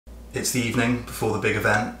It's the evening before the big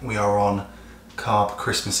event. We are on carb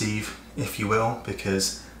Christmas Eve, if you will,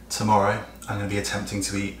 because tomorrow I'm going to be attempting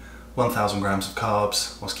to eat 1,000 grams of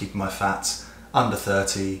carbs whilst keeping my fats under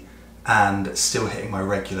 30 and still hitting my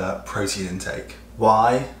regular protein intake.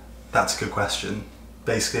 Why? That's a good question.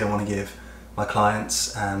 Basically, I want to give my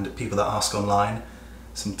clients and people that ask online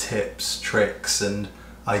some tips, tricks and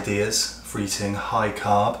ideas for eating high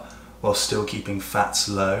carb while still keeping fats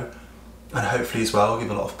low, and hopefully as well give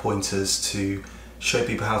a lot of pointers to show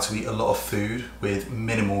people how to eat a lot of food with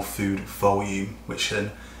minimal food volume, which can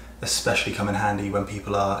especially come in handy when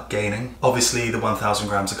people are gaining. Obviously the 1,000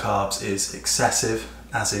 grams of carbs is excessive,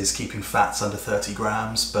 as is keeping fats under 30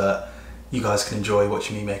 grams, but you guys can enjoy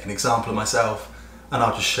watching me make an example of myself, and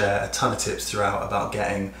I'll just share a ton of tips throughout about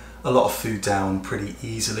getting a lot of food down pretty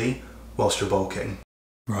easily whilst you're bulking.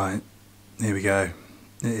 Right, here we go.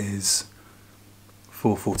 It is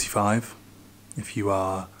 4:45. If you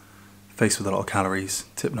are faced with a lot of calories,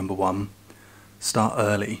 tip number one, start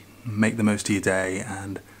early, make the most of your day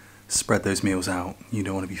and spread those meals out. You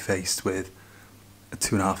don't want to be faced with a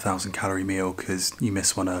 2,500 calorie meal because you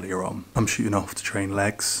missed one earlier on. I'm shooting off to train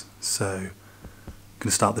legs, so I'm going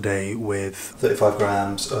to start the day with 35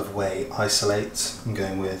 grams of whey isolate. I'm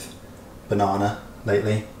going with banana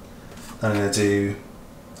lately. Then I'm going to do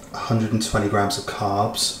 120 grams of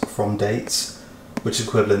carbs from dates, which is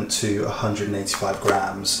equivalent to 185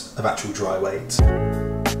 grams of actual dry weight.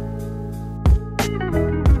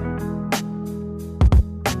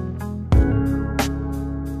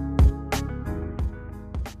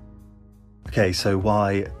 Okay, so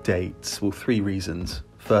why dates? Well, three reasons.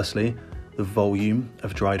 Firstly, the volume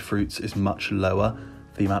of dried fruits is much lower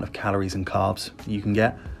for the amount of calories and carbs you can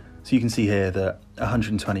get. So you can see here that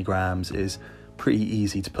 120 grams is pretty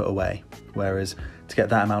easy to put away, whereas to get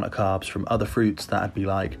that amount of carbs from other fruits, that'd be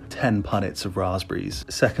like 10 punnets of raspberries.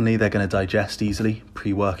 Secondly, they're going to digest easily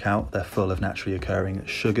pre-workout. They're full of naturally occurring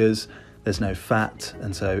sugars. There's no fat,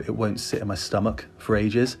 and so it won't sit in my stomach for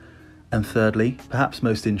ages. And thirdly, perhaps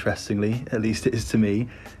most interestingly, at least it is to me,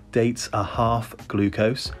 dates are half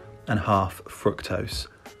glucose and half fructose.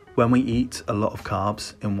 When we eat a lot of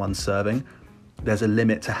carbs in one serving, there's a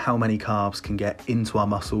limit to how many carbs can get into our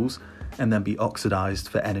muscles and then be oxidized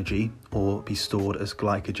for energy or be stored as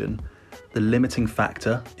glycogen. The limiting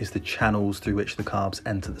factor is the channels through which the carbs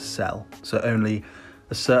enter the cell. So only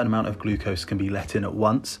a certain amount of glucose can be let in at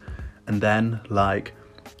once, and then, like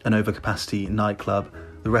an overcapacity nightclub,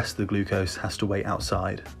 the rest of the glucose has to wait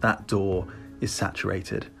outside. That door is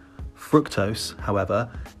saturated. Fructose,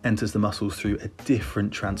 however, enters the muscles through a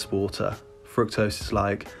different transporter. Fructose is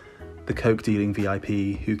like the coke dealing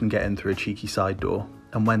VIP who can get in through a cheeky side door.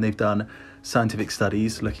 And when they've done scientific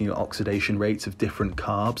studies looking at oxidation rates of different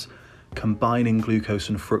carbs, combining glucose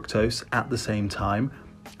and fructose at the same time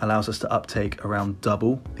allows us to uptake around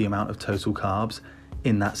double the amount of total carbs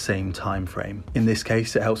in that same time frame. In this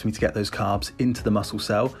case, it helps me to get those carbs into the muscle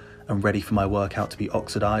cell and ready for my workout to be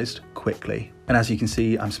oxidized quickly. And as you can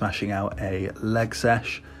see, I'm smashing out a leg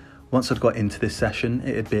sesh. Once I'd got into this session,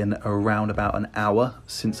 it had been around about an hour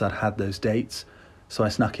since I'd had those dates. So I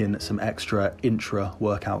snuck in some extra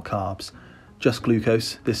intra-workout carbs. Just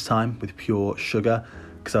glucose this time with pure sugar,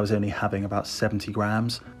 because I was only having about 70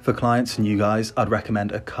 grams. For clients and you guys, I'd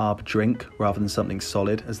recommend a carb drink rather than something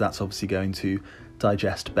solid, as that's obviously going to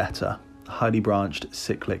digest better. Highly branched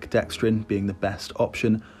cyclic dextrin being the best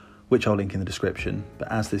option, which I'll link in the description. But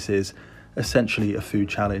as this is essentially a food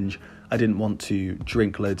challenge, I didn't want to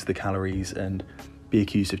drink loads of the calories and be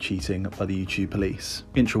accused of cheating by the YouTube police.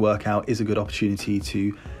 Intra-workout is a good opportunity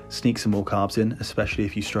to sneak some more carbs in, especially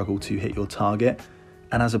if you struggle to hit your target.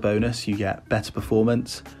 And as a bonus, you get better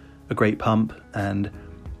performance, a great pump, and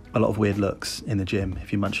a lot of weird looks in the gym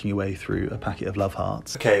if you're munching your way through a packet of love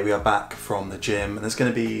hearts. Okay, we are back from the gym, and there's going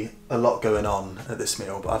to be a lot going on at this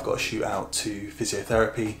meal, but I've got to shoot out to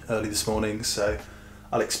physiotherapy early this morning, so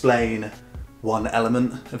I'll explain one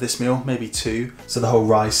element of this meal, maybe two. So the whole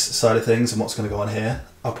rice side of things and what's going to go on here,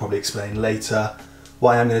 I'll probably explain later.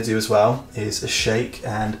 What I'm going to do as well is a shake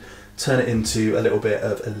and turn it into a little bit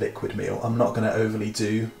of a liquid meal. I'm not going to overly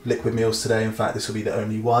do liquid meals today. In fact, this will be the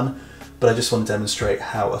only one, but I just want to demonstrate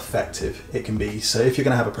how effective it can be. So if you're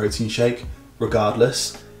going to have a protein shake,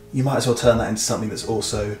 regardless, you might as well turn that into something that's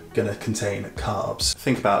also going to contain carbs.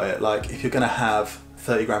 Think about it, like if you're going to have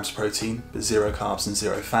 30 grams of protein, but 0 carbs and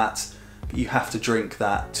 0 fat, but you have to drink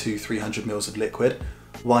that 200-300 mils of liquid,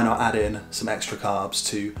 why not add in some extra carbs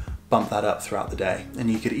to bump that up throughout the day? And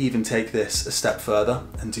you could even take this a step further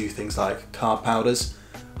and do things like carb powders,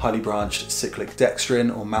 highly branched cyclic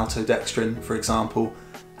dextrin or maltodextrin, for example.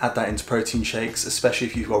 Add that into protein shakes, especially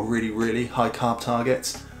if you've got really, really high carb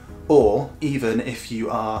targets. Or even if you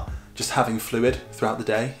are just having fluid throughout the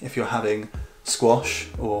day, if you're having squash,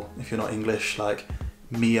 or if you're not English, like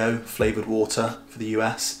Mio flavoured water for the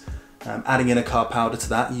US, adding in a carb powder to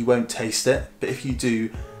that, you won't taste it, but if you do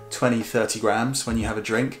 20-30 grams when you have a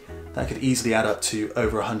drink, that could easily add up to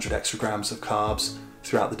over 100 extra grams of carbs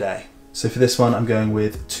throughout the day. So for this one, I'm going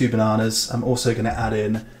with 2 bananas. I'm also going to add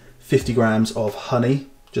in 50 grams of honey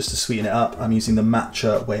just to sweeten it up. I'm using the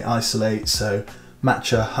matcha whey isolate, so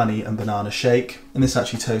matcha, honey and banana shake. And this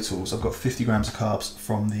actually totals, I've got 50 grams of carbs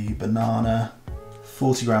from the banana,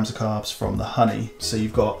 40 grams of carbs from the honey. So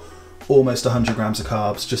you've got almost 100 grams of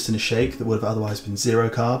carbs just in a shake that would have otherwise been 0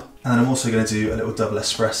 carb. And then I'm also going to do a little double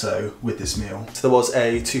espresso with this meal. So there was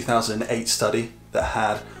a 2008 study that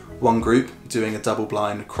had one group doing a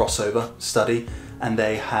double-blind crossover study, and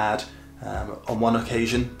they had on one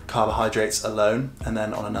occasion carbohydrates alone, and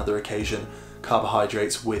then on another occasion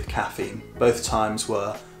carbohydrates with caffeine. Both times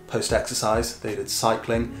were post-exercise. They did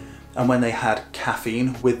cycling, and when they had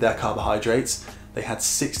caffeine with their carbohydrates, they had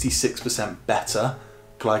 66% better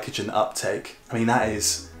glycogen uptake. I mean, that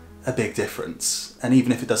is a big difference. And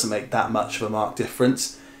even if it doesn't make that much of a marked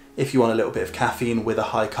difference, if you want a little bit of caffeine with a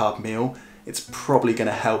high carb meal, it's probably going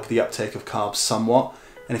to help the uptake of carbs somewhat.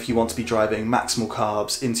 And if you want to be driving maximal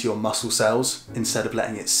carbs into your muscle cells instead of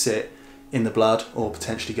letting it sit in the blood or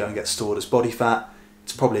potentially go and get stored as body fat,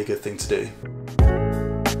 it's probably a good thing to do.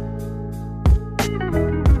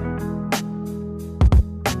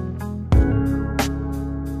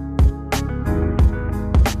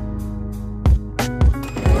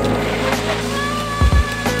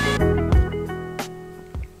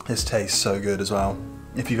 This tastes so good as well.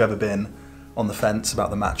 If you've ever been on the fence about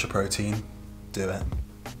the matcha protein, do it.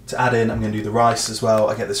 To add in, I'm going to do the rice as well.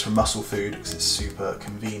 I get this from Muscle Food because it's super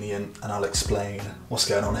convenient, and I'll explain what's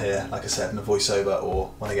going on here, like I said, in a voiceover or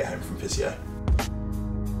when I get home from physio.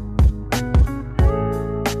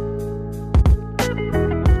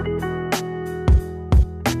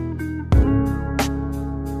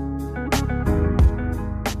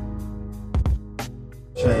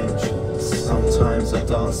 Sometimes I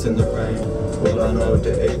dance in the rain, well I know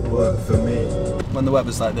that it worked for me. When the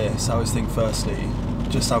weather's like this, I always think firstly,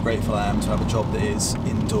 just how grateful I am to have a job that is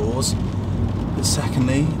indoors. But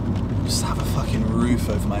secondly, just have a fucking roof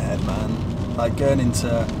over my head, man. Like going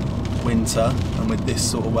into winter and with this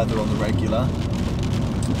sort of weather on the regular,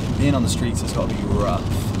 being on the streets has got to be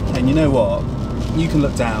rough. And you know what? You can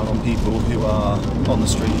look down on people who are on the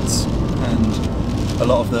streets, and a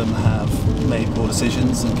lot of them have made poor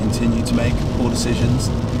decisions and continue to make poor decisions.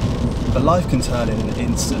 But life can turn in an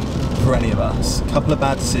instant for any of us. A couple of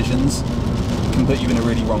bad decisions can put you in a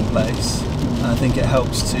really wrong place. And I think it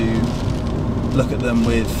helps to look at them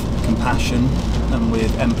with compassion and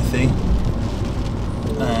with empathy,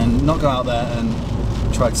 and not go out there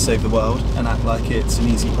and try to save the world and act like it's an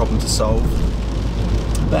easy problem to solve.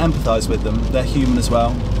 But empathise with them. They're human as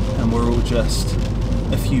well, and we're all just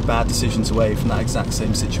a few bad decisions away from that exact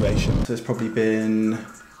same situation. So it's probably been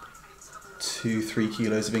 2-3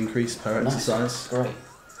 kilos of increase per exercise. Great.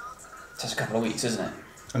 That's a couple of weeks, isn't it?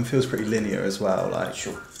 And feels pretty linear as well. Like,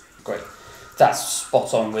 sure. Great. That's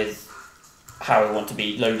spot on with how I want to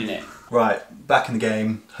be loading it. Right, back in the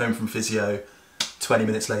game, home from physio, 20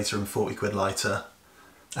 minutes later and 40 quid lighter.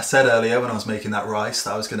 I said earlier when I was making that rice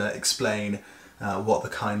that I was going to explain what the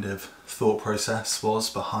kind of thought process was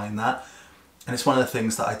behind that. And it's one of the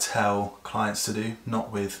things that I tell clients to do,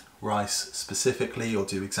 not with rice specifically or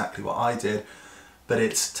do exactly what I did, but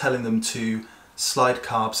it's telling them to slide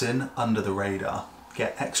carbs in under the radar.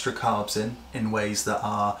 Get extra carbs in ways that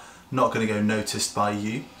are not going to go noticed by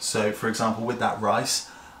you. So for example, with that rice,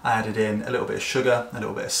 I added in a little bit of sugar, a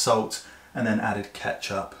little bit of salt, and then added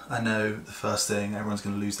ketchup. I know the first thing, everyone's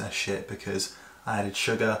going to lose their shit because I added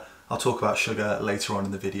sugar. I'll talk about sugar later on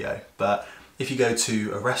in the video. But if you go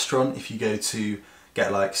to a restaurant, if you go to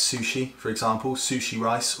get like sushi, for example, sushi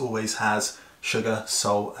rice always has sugar,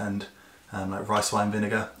 salt, and like rice wine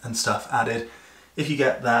vinegar and stuff added. If you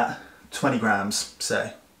get that 20 grams,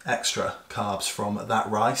 say, extra carbs from that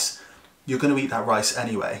rice, you're going to eat that rice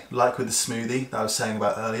anyway. Like with the smoothie that I was saying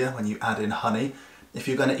about earlier, when you add in honey, if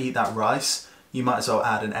you're going to eat that rice, you might as well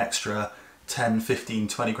add an extra 10, 15,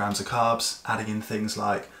 20 grams of carbs, adding in things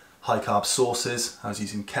like high carb sauces. I was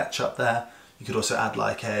using ketchup there. You could also add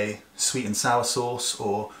like a sweet and sour sauce,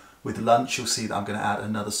 or with lunch you'll see that I'm going to add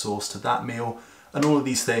another sauce to that meal. And all of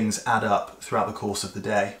these things add up throughout the course of the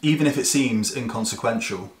day. Even if it seems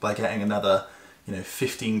inconsequential, by getting another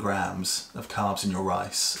 15 grams of carbs in your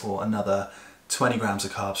rice, or another 20 grams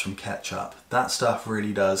of carbs from ketchup, that stuff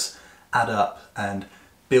really does add up and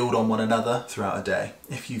build on one another throughout a day.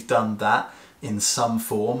 If you've done that in some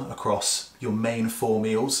form across your main 4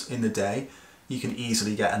 meals in the day, you can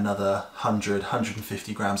easily get another 100,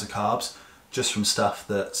 150 grams of carbs just from stuff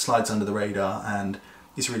that slides under the radar and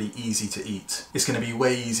is really easy to eat. It's going to be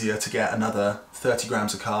way easier to get another 30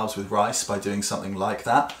 grams of carbs with rice by doing something like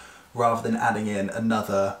that, rather than adding in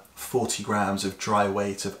another 40 grams of dry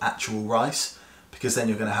weight of actual rice, because then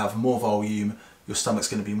you're going to have more volume, your stomach's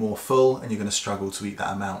going to be more full, and you're going to struggle to eat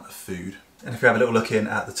that amount of food. And if we have a little look in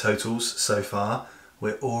at the totals so far,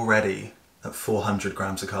 we're already at 400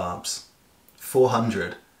 grams of carbs.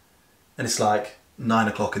 400. And it's like 9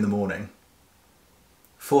 o'clock in the morning.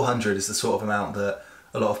 400 is the sort of amount that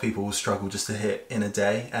a lot of people will struggle just to hit in a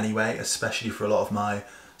day anyway, especially for a lot of my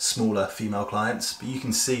smaller female clients. But you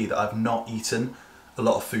can see that I've not eaten a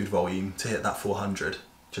lot of food volume to hit that 400.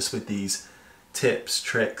 Just with these tips,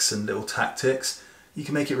 tricks and little tactics, you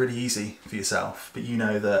can make it really easy for yourself. But you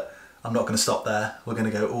know that I'm not going to stop there. We're going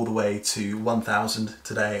to go all the way to 1000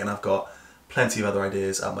 today, and I've got plenty of other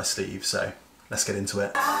ideas up my sleeve, so let's get into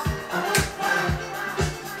it.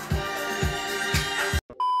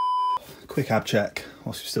 Quick ab check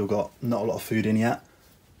whilst we've still got not a lot of food in yet.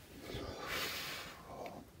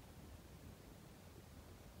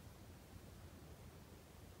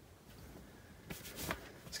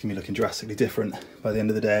 It's going to be looking drastically different by the end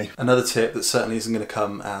of the day. Another tip that certainly isn't going to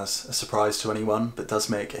come as a surprise to anyone, but does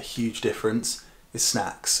make a huge difference, is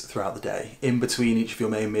snacks throughout the day. In between each of your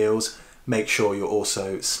main meals, make sure you're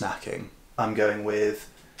also snacking. I'm going with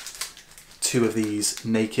 2 of these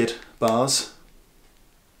naked bars.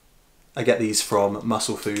 I get these from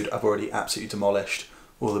Muscle Food. I've already absolutely demolished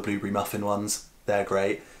all the blueberry muffin ones. They're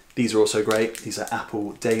great. These are also great. These are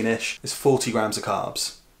apple Danish. There's 40 grams of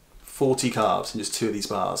carbs. 40 carbs in just 2 of these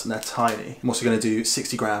bars, and they're tiny. I'm also going to do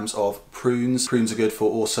 60 grams of prunes. Prunes are good for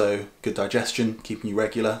also good digestion, keeping you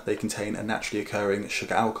regular. They contain a naturally occurring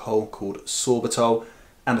sugar alcohol called sorbitol,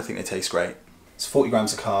 and I think they taste great. It's 40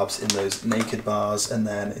 grams of carbs in those naked bars, and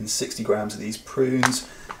then in 60 grams of these prunes,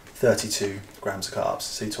 32 grams of carbs.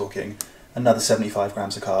 So you're talking another 75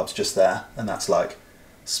 grams of carbs just there, and that's like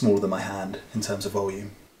smaller than my hand in terms of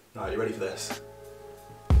volume. All right, you ready for this?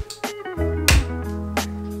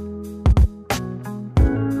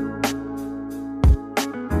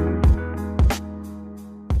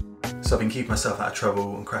 So I've been keeping myself out of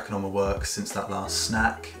trouble and cracking on my work since that last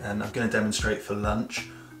snack, and I'm going to demonstrate for lunch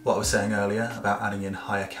what I was saying earlier about adding in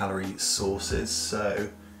higher calorie sauces. So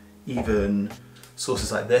even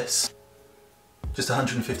sauces like this, just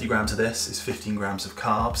 150 grams of this is 15 grams of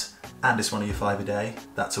carbs, and it's one of your 5 a day.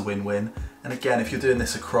 That's a win-win. And again, if you're doing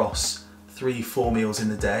this across 3-4 meals in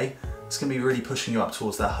the day, it's going to be really pushing you up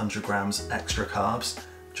towards that 100 grams extra carbs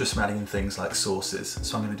just from adding in things like sauces.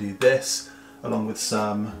 So I'm going to do this along with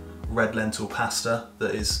some red lentil pasta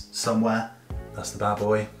that is somewhere. That's the bad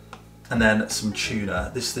boy. And then some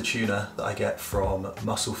tuna. This is the tuna that I get from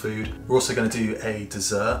Muscle Food. We're also going to do a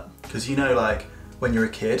dessert, because you know, like when you're a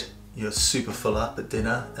kid, you're super full up at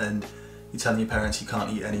dinner and you're telling your parents you can't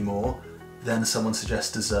eat anymore. Then someone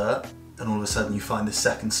suggests dessert and all of a sudden you find this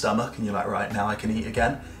second stomach and you're like, right, now I can eat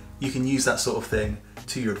again. You can use that sort of thing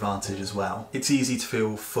to your advantage as well. It's easy to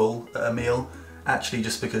feel full at a meal, actually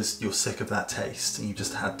just because you're sick of that taste and you've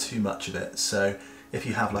just had too much of it. So if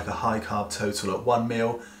you have like a high carb total at one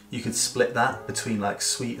meal, you could split that between like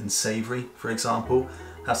sweet and savoury, for example.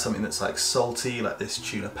 Have something that's like salty, like this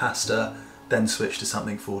tuna pasta, then switch to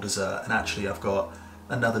something for dessert. And actually I've got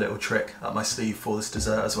another little trick up my sleeve for this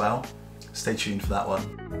dessert as well. Stay tuned for that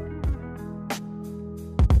one.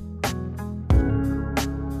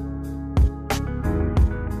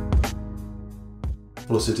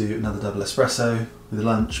 We'll also do another double espresso with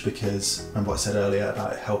lunch, because remember what I said earlier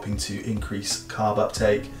about it helping to increase carb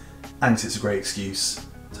uptake, and it's a great excuse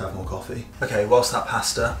to have more coffee. Okay, whilst that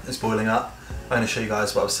pasta is boiling up, I'm going to show you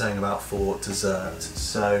guys what I was saying about for dessert.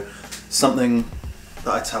 So something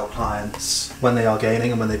that I tell clients when they are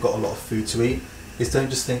gaining and when they've got a lot of food to eat is don't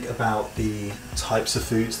just think about the types of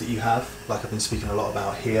foods that you have, like I've been speaking a lot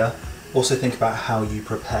about here. Also think about how you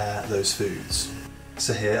prepare those foods.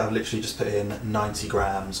 So here I've literally just put in 90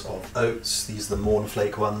 grams of oats. These are the Morn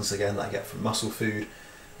Flake ones, again, that I get from Muscle Food.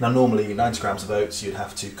 Now normally 90 grams of oats you'd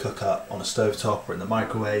have to cook up on a stovetop or in the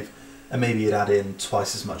microwave, and maybe you'd add in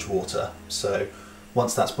twice as much water. So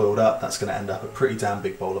once that's boiled up, that's going to end up a pretty damn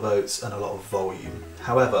big bowl of oats and a lot of volume.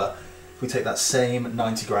 However, if we take that same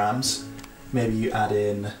 90 grams, maybe you add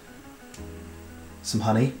in some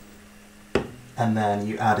honey, and then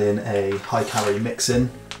you add in a high calorie mix-in,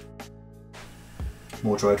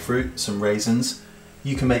 more dried fruit, some raisins,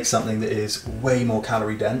 you can make something that is way more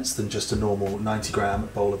calorie dense than just a normal 90 gram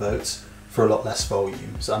bowl of oats for a lot less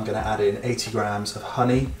volume. So I'm going to add in 80 grams of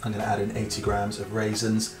honey, I'm going to add in 80 grams of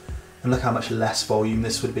raisins, and look how much less volume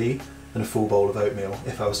this would be than a full bowl of oatmeal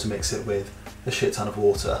if I was to mix it with a shit ton of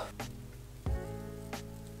water.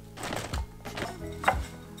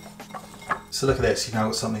 So look at this, you've now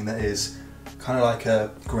got something that is kind of like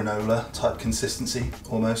a granola type consistency,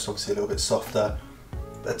 almost, obviously a little bit softer,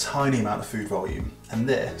 but a tiny amount of food volume. And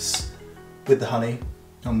this, with the honey,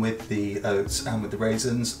 and with the oats and with the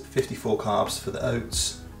raisins, 54 carbs for the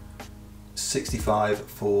oats, 65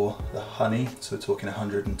 for the honey, so we're talking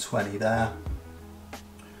 120 there,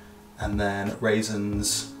 and then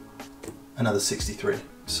raisins, another 63.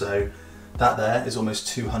 So that there is almost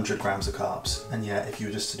 200 grams of carbs, and yet if you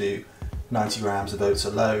were just to do 90 grams of oats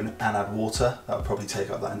alone and add water, that would probably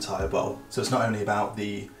take up that entire bowl. So it's not only about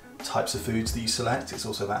the types of foods that you select, it's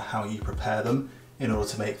also about how you prepare them in order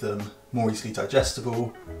to make them more easily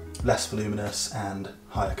digestible, less voluminous, and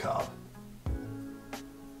higher carb.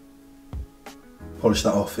 Polish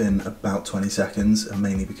that off in about 20 seconds, and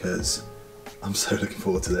mainly because I'm so looking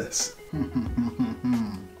forward to this.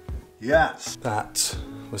 Yes! That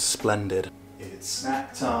was splendid. It's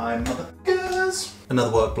snack time, motherfuckers!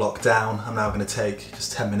 Another work block down. I'm now going to take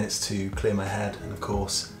just 10 minutes to clear my head and of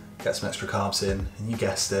course get some extra carbs in, and you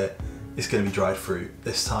guessed it, it's going to be dried fruit.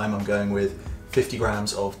 This time I'm going with 50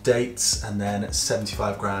 grams of dates and then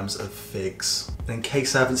 75 grams of figs. And in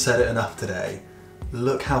case I haven't said it enough today,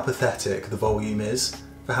 look how pathetic the volume is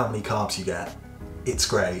for how many carbs you get. It's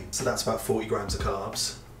great. So that's about 40 grams of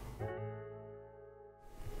carbs.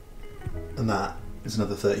 And that is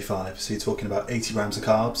another 35. So you're talking about 80 grams of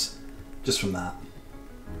carbs just from that.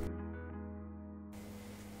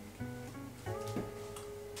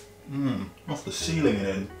 Off the ceiling and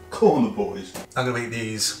in. Corner boys. I'm gonna eat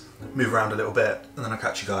these, move around a little bit, and then I'll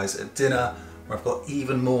catch you guys at dinner where I've got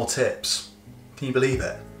even more tips. Can you believe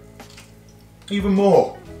it? Even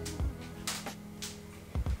more.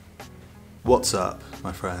 What's up,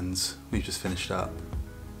 my friends? We've just finished up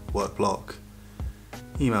work block.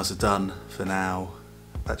 Emails are done for now.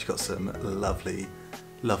 I've actually got some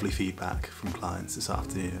lovely feedback from clients this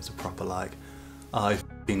afternoon. It's a proper I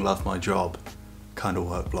love my job kind of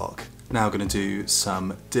work block. Now I'm going to do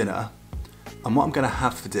some dinner, and what I'm going to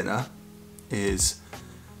have for dinner is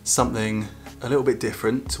something a little bit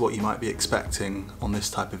different to what you might be expecting on this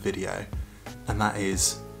type of video, and that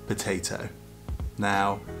is potato.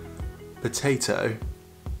 Now, potato,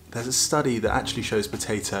 there's a study that actually shows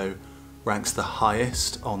potato ranks the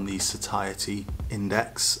highest on the satiety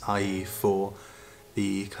index, i.e. for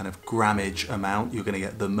the kind of grammage amount you're going to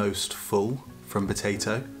get the most full from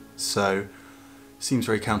potato. So seems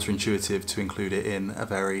very counterintuitive to include it in a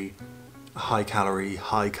very high calorie,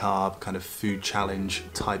 high carb kind of food challenge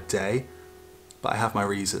type day, but I have my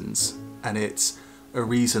reasons, and it's a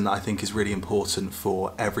reason that I think is really important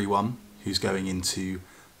for everyone who's going into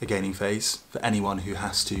a gaining phase, for anyone who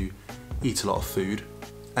has to eat a lot of food,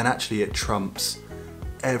 and actually it trumps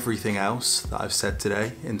everything else that I've said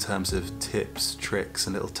today in terms of tips, tricks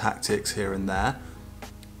and little tactics here and there.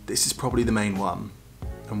 This is probably the main one.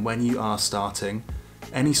 And when you are starting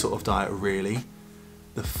any sort of diet really,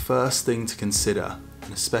 the first thing to consider,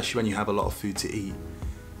 and especially when you have a lot of food to eat,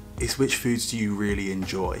 is which foods do you really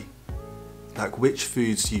enjoy? Like which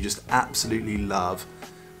foods do you just absolutely love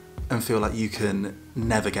and feel like you can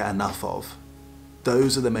never get enough of?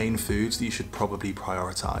 Those are the main foods that you should probably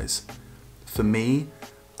prioritize. For me,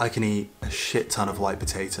 I can eat a shit ton of white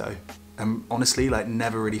potato and honestly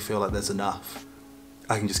never really feel like there's enough.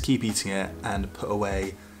 I can just keep eating it and put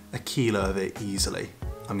away a kilo of it easily.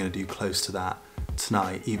 I'm going to do close to that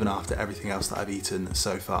tonight, even after everything else that I've eaten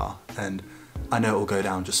so far, and I know it will go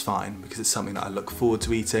down just fine because it's something that I look forward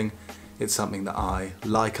to eating, it's something that I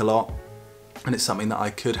like a lot, and it's something that I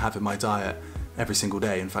could have in my diet every single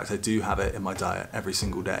day. In fact, I do have it in my diet every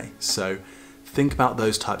single day. So think about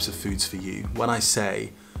those types of foods for you. When I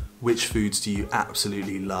say which foods do you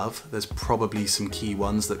absolutely love, there's probably some key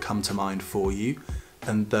ones that come to mind for you,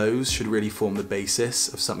 and those should really form the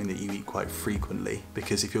basis of something that you eat quite frequently,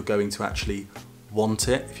 because if you're going to actually want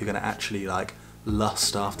it, if you're going to actually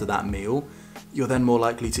lust after that meal, you're then more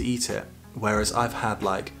likely to eat it. Whereas I've had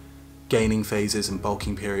gaining phases and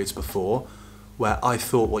bulking periods before where I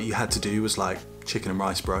thought what you had to do was chicken and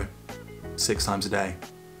rice, bro, 6 times a day,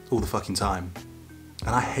 all the fucking time,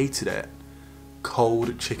 and I hated it.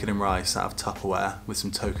 Cold chicken and rice out of Tupperware with some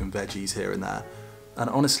token veggies here and there. And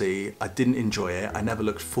honestly, I didn't enjoy it. I never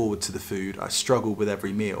looked forward to the food. I struggled with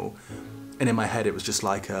every meal. And in my head, it was just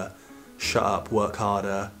like a shut up, work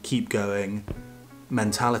harder, keep going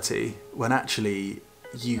mentality, when actually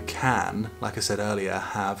you can, like I said earlier,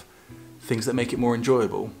 have things that make it more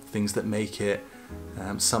enjoyable, things that make it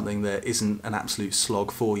something that isn't an absolute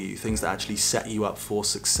slog for you, things that actually set you up for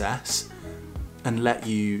success and let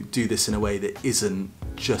you do this in a way that isn't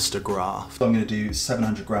just a graft. So I'm going to do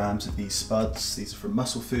 700 grams of these spuds. These are from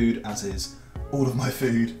Muscle Food, as is all of my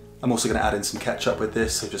food. I'm also going to add in some ketchup with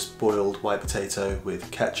this, so just boiled white potato with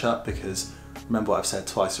ketchup, because remember what I've said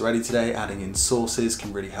twice already today, adding in sauces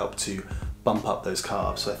can really help to bump up those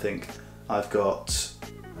carbs. So I think I've got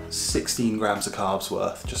 16 grams of carbs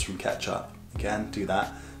worth just from ketchup. Again, do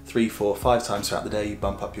that 3, 4, 5 times throughout the day, you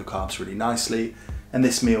bump up your carbs really nicely. And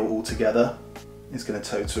this meal altogether is going to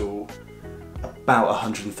total about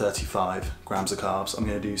 135 grams of carbs. I'm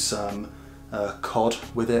going to do some cod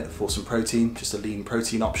with it for some protein, just a lean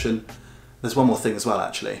protein option. There's one more thing as well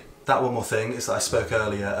actually. That one more thing is that I spoke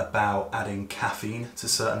earlier about adding caffeine to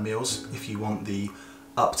certain meals if you want the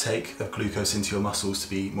uptake of glucose into your muscles to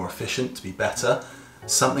be more efficient, to be better.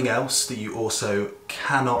 Something else that you also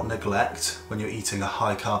cannot neglect when you're eating a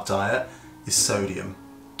high carb diet is sodium.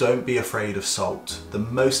 Don't be afraid of salt. The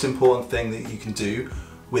most important thing that you can do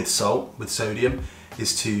with salt, with sodium,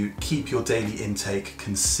 is to keep your daily intake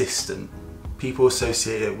consistent. People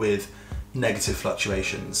associate it with negative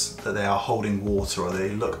fluctuations, that they are holding water or they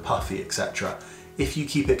look puffy, etc. If you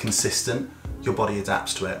keep it consistent, your body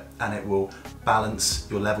adapts to it and it will balance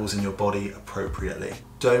your levels in your body appropriately.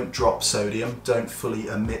 Don't drop sodium, don't fully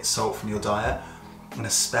omit salt from your diet, and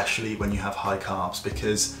especially when you have high carbs,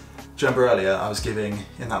 because do you remember earlier I was giving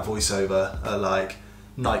in that voiceover a like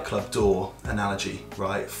nightclub door analogy,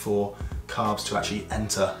 right, for carbs to actually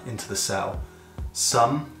enter into the cell.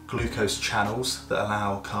 Some glucose channels that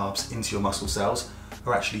allow carbs into your muscle cells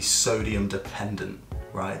are actually sodium dependent,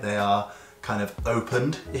 right? They are kind of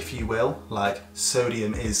opened, if you will, like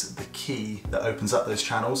sodium is the key that opens up those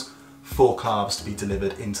channels for carbs to be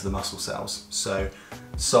delivered into the muscle cells. So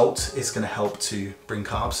salt is going to help to bring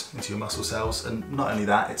carbs into your muscle cells, and not only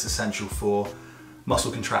that, it's essential for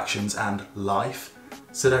muscle contractions and life,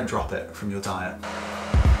 so don't drop it from your diet.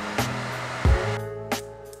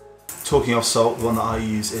 Talking of salt, the one that I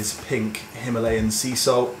use is pink Himalayan sea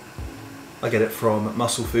salt. I get it from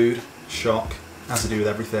Muscle Food, shock, as I do with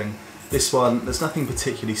everything. This one, there's nothing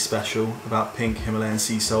particularly special about pink Himalayan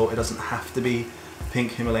sea salt. It doesn't have to be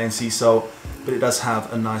pink Himalayan sea salt, but it does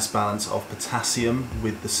have a nice balance of potassium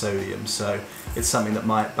with the sodium. So it's something that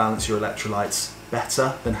might balance your electrolytes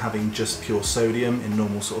better than having just pure sodium in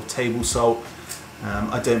normal sort of table salt.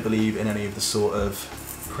 I don't believe in any of the sort of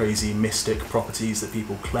crazy mystic properties that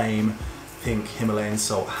people claim pink Himalayan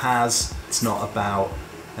salt has. It's not about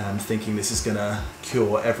thinking this is gonna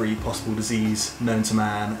cure every possible disease known to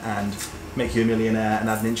man and make you a millionaire and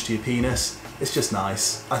add an inch to your penis. It's just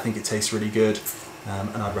nice. I think it tastes really good,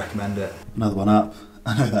 and I'd recommend it. Another one up.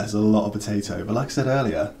 I know that is a lot of potato, but like I said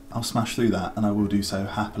earlier, I'll smash through that and I will do so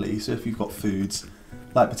happily. So if you've got foods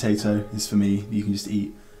like potato is for me, you can just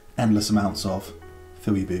eat endless amounts of,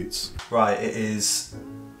 fill your boots. Right, it is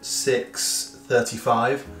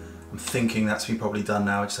 6:35. I'm thinking that's me probably done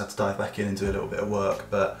now. I just have to dive back in and do a little bit of work,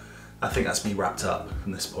 but I think that's me wrapped up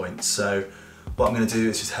from this point. So what I'm going to do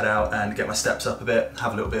is just head out and get my steps up a bit,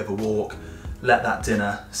 have a little bit of a walk, let that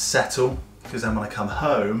dinner settle, because then when I come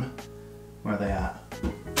home, where are they at?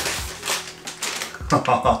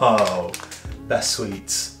 Oh, best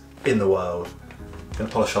sweets in the world. I'm going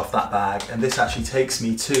to polish off that bag, and this actually takes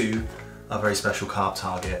me to a very special carb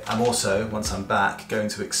target. I'm also, once I'm back, going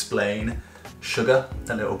to explain sugar,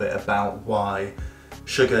 a little bit about why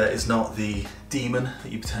sugar is not the demon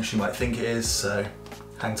that you potentially might think it is, so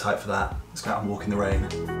hang tight for that. Let's go out and walk in the rain.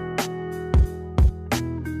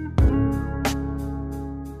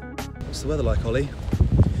 What's the weather like, Ollie?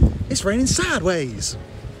 It's raining sideways!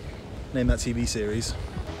 Name that TV series.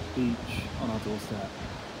 Beach on our doorstep.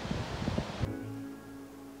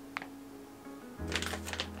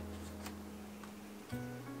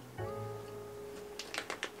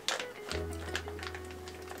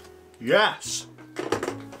 Yes!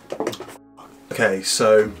 Okay,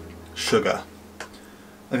 so sugar. I'm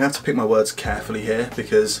gonna have to pick my words carefully here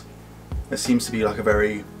because there seems to be like a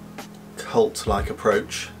very cult-like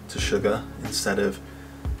approach to sugar instead of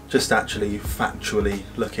just actually factually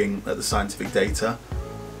looking at the scientific data.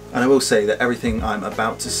 And I will say that everything I'm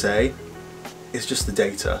about to say is just the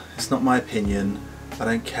data. It's not my opinion. I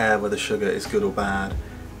don't care whether sugar is good or bad.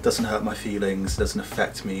 It doesn't hurt my feelings, it doesn't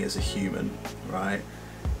affect me as a human, right?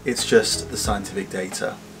 It's just the scientific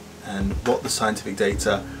data. And what the scientific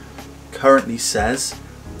data currently says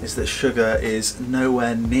is that sugar is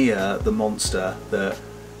nowhere near the monster that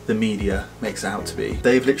the media makes it out to be.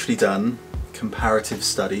 They've literally done comparative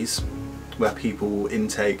studies where people will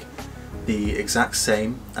intake the exact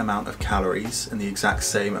same amount of calories and the exact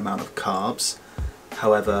same amount of carbs.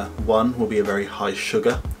 However, one will be a very high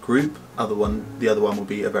sugar group, the other one will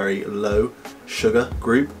be a very low sugar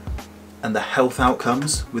group, and the health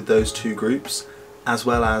outcomes with those two groups, as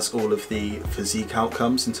well as all of the physique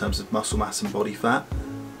outcomes in terms of muscle mass and body fat,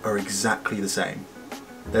 are exactly the same.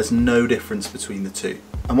 There's no difference between the two.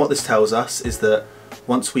 And what this tells us is that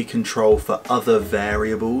once we control for other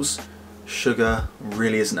variables, sugar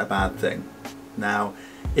really isn't a bad thing. Now,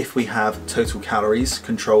 if we have total calories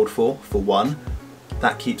controlled for one,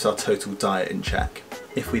 that keeps our total diet in check.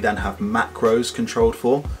 If we then have macros controlled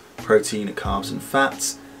for, protein, carbs and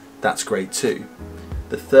fats, that's great too.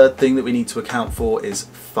 The third thing that we need to account for is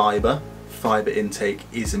fibre. Fibre intake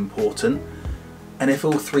is important. And if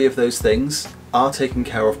all three of those things are taken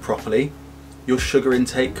care of properly, your sugar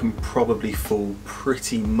intake can probably fall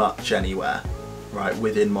pretty much anywhere, right,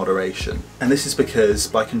 within moderation. And this is because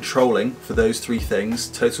by controlling for those three things,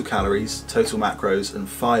 total calories, total macros and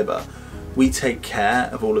fibre, we take care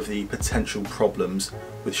of all of the potential problems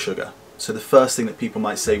with sugar. So the first thing that people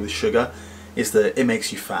might say with sugar is that it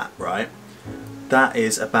makes you fat, right? That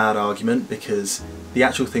is a bad argument because the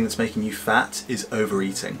actual thing that's making you fat is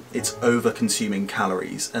overeating. It's over consuming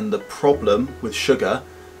calories. And the problem with sugar,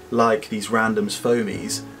 like these randoms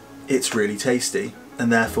foamies, it's really tasty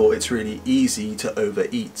and therefore it's really easy to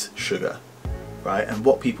overeat sugar, right? And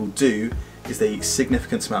what people do is they eat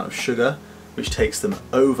significant amount of sugar, which takes them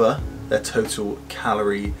over their total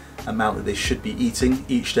calorie amount that they should be eating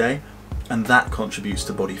each day, and that contributes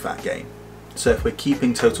to body fat gain. So if we're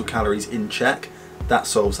keeping total calories in check, that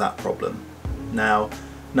solves that problem. Now,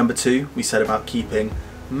 number two, we said about keeping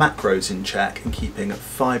macros in check and keeping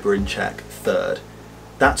fibre in check third.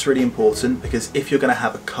 That's really important because if you're going to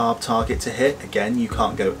have a carb target to hit, again, you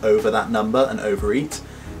can't go over that number and overeat.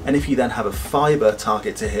 And if you then have a fibre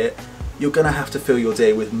target to hit, you're going to have to fill your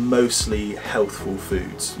day with mostly healthful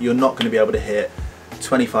foods. You're not going to be able to hit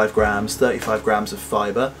 25 grams, 35 grams of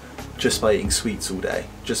fibre just by eating sweets all day,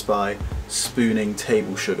 just by spooning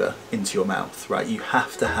table sugar into your mouth, right? You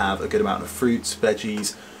have to have a good amount of fruits,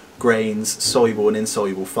 veggies, grains, soluble and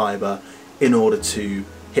insoluble fibre in order to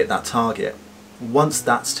hit that target. Once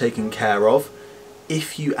that's taken care of,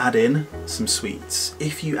 if you add in some sweets,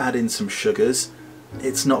 if you add in some sugars,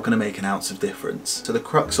 it's not going to make an ounce of difference. So the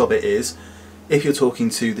crux of it is, if you're talking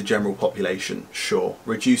to the general population, sure,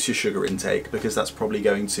 reduce your sugar intake because that's probably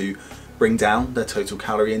going to bring down their total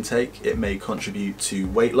calorie intake. It may contribute to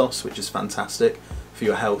weight loss, which is fantastic for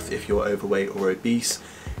your health if you're overweight or obese.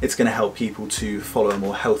 It's going to help people to follow a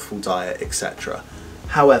more healthful diet, etc.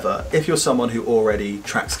 However, if you're someone who already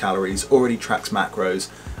tracks calories, already tracks macros,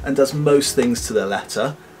 and does most things to the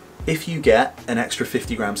letter, if you get an extra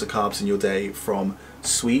 50 grams of carbs in your day from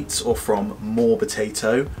sweets or from more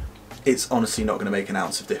potato, it's honestly not going to make an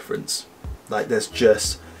ounce of difference. Like, there's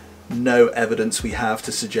just no evidence we have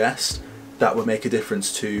to suggest that would make a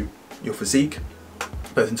difference to your physique,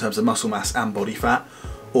 both in terms of muscle mass and body fat,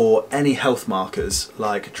 or any health markers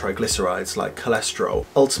like triglycerides, like cholesterol.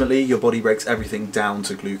 Ultimately, your body breaks everything down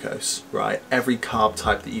to glucose, right? Every carb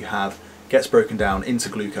type that you have gets broken down into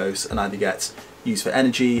glucose and either gets used for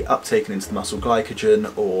energy, uptaken into the muscle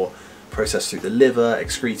glycogen, or processed through the liver,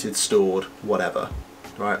 excreted, stored, whatever,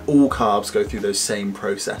 right? All carbs go through those same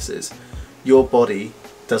processes. Your body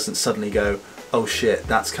doesn't suddenly go, oh shit,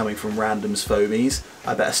 that's coming from randoms foamies,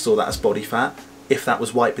 I better store that as body fat. If that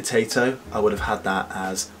was white potato, I would have had that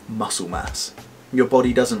as muscle mass. Your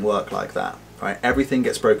body doesn't work like that, right? Everything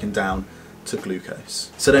gets broken down to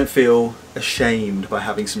glucose. So don't feel ashamed by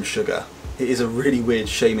having some sugar. It is a really weird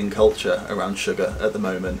shaming culture around sugar at the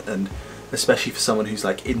moment, and especially for someone who's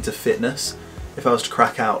like into fitness. If I was to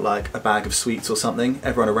crack out like a bag of sweets or something,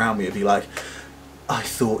 everyone around me would be like, I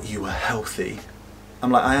thought you were healthy.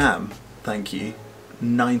 I'm like, I am, thank you.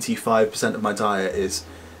 95% of my diet is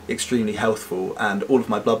extremely healthful and all of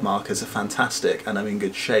my blood markers are fantastic and I'm in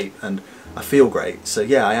good shape and I feel great. So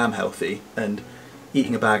yeah, I am healthy, and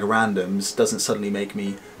eating a bag of randoms doesn't suddenly make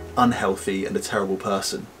me unhealthy and a terrible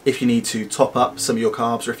person. If you need to top up some of your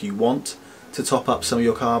carbs, or if you want to top up some of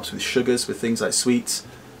your carbs with sugars, with things like sweets,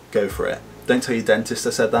 go for it. Don't tell your dentist I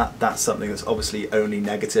said that. That's something that's obviously only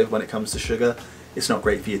negative when it comes to sugar. It's not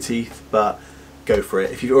great for your teeth, but go for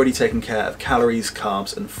it. If you've already taken care of calories,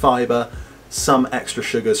 carbs and fibre, some extra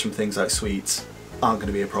sugars from things like sweets aren't going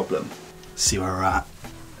to be a problem. See where we're at.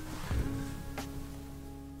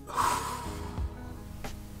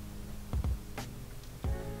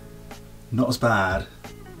 Not as bad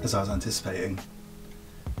as I was anticipating.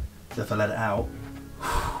 If I let it out.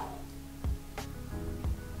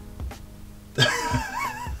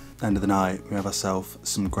 end of the night, we have ourselves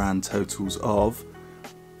some grand totals of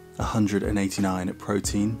 189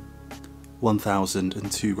 protein,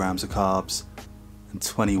 1,002 grams of carbs, and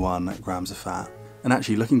 21 grams of fat. And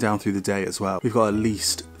actually, looking down through the day as well, we've got at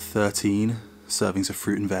least 13 servings of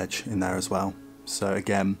fruit and veg in there as well. So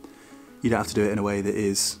again, you don't have to do it in a way that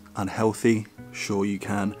is unhealthy. Sure, you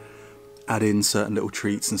can add in certain little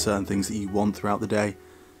treats and certain things that you want throughout the day.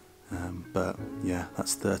 But yeah,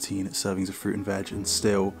 that's 13 servings of fruit and veg and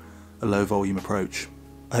still a low volume approach.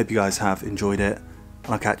 I hope you guys have enjoyed it,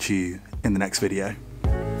 and I'll catch you in the next video.